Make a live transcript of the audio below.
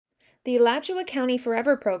The Alachua County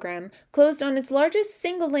Forever program closed on its largest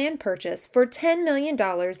single land purchase for $10 million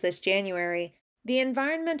this January. The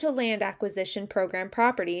Environmental Land Acquisition Program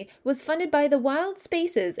property was funded by the Wild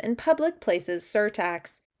Spaces and Public Places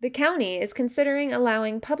surtax. The county is considering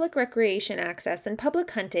allowing public recreation access and public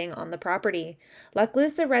hunting on the property.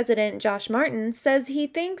 Laclusa resident Josh Martin says he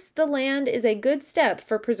thinks the land is a good step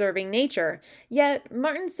for preserving nature, yet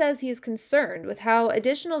Martin says he is concerned with how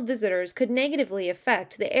additional visitors could negatively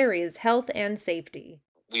affect the area's health and safety.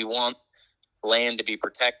 We want land to be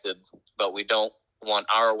protected, but we don't want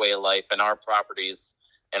our way of life and our properties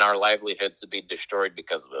and our livelihoods to be destroyed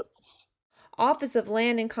because of it. Office of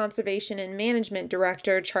Land and Conservation and Management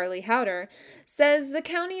Director Charlie Howder says the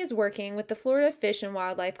county is working with the Florida Fish and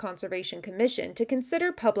Wildlife Conservation Commission to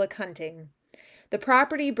consider public hunting. The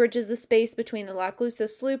property bridges the space between the Laclusa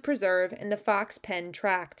Slough Preserve and the Fox Pen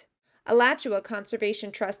Tract. Alachua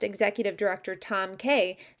Conservation Trust Executive Director Tom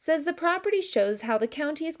Kay says the property shows how the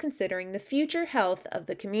county is considering the future health of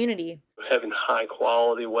the community. Having high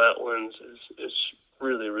quality wetlands is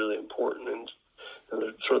really, really important, and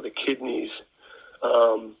sort of the kidneys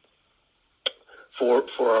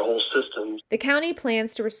for our whole system. The county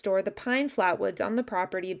plans to restore the pine flatwoods on the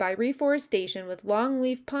property by reforestation with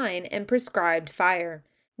longleaf pine and prescribed fire.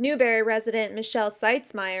 Newberry resident Michelle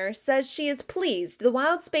Seitzmeyer says she is pleased the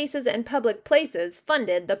Wild Spaces and Public Places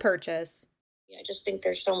funded the purchase. I just think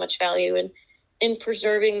there's so much value in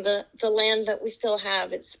preserving the land that we still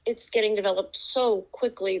have. It's getting developed so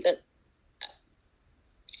quickly that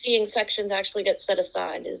seeing sections actually get set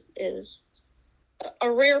aside is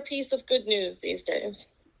a rare piece of good news these days.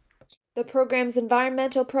 The program's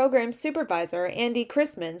environmental program supervisor, Andy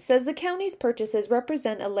Chrisman, says the county's purchases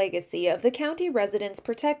represent a legacy of the county residents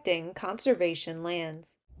protecting conservation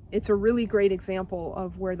lands. It's a really great example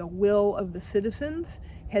of where the will of the citizens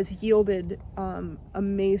has yielded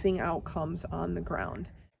amazing outcomes on the ground.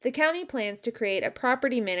 The county plans to create a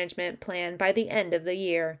property management plan by the end of the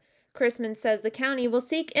year. Chrisman says the county will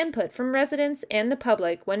seek input from residents and the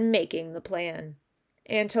public when making the plan.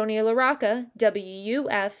 Antonia LaRocca,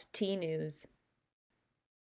 WUFT News.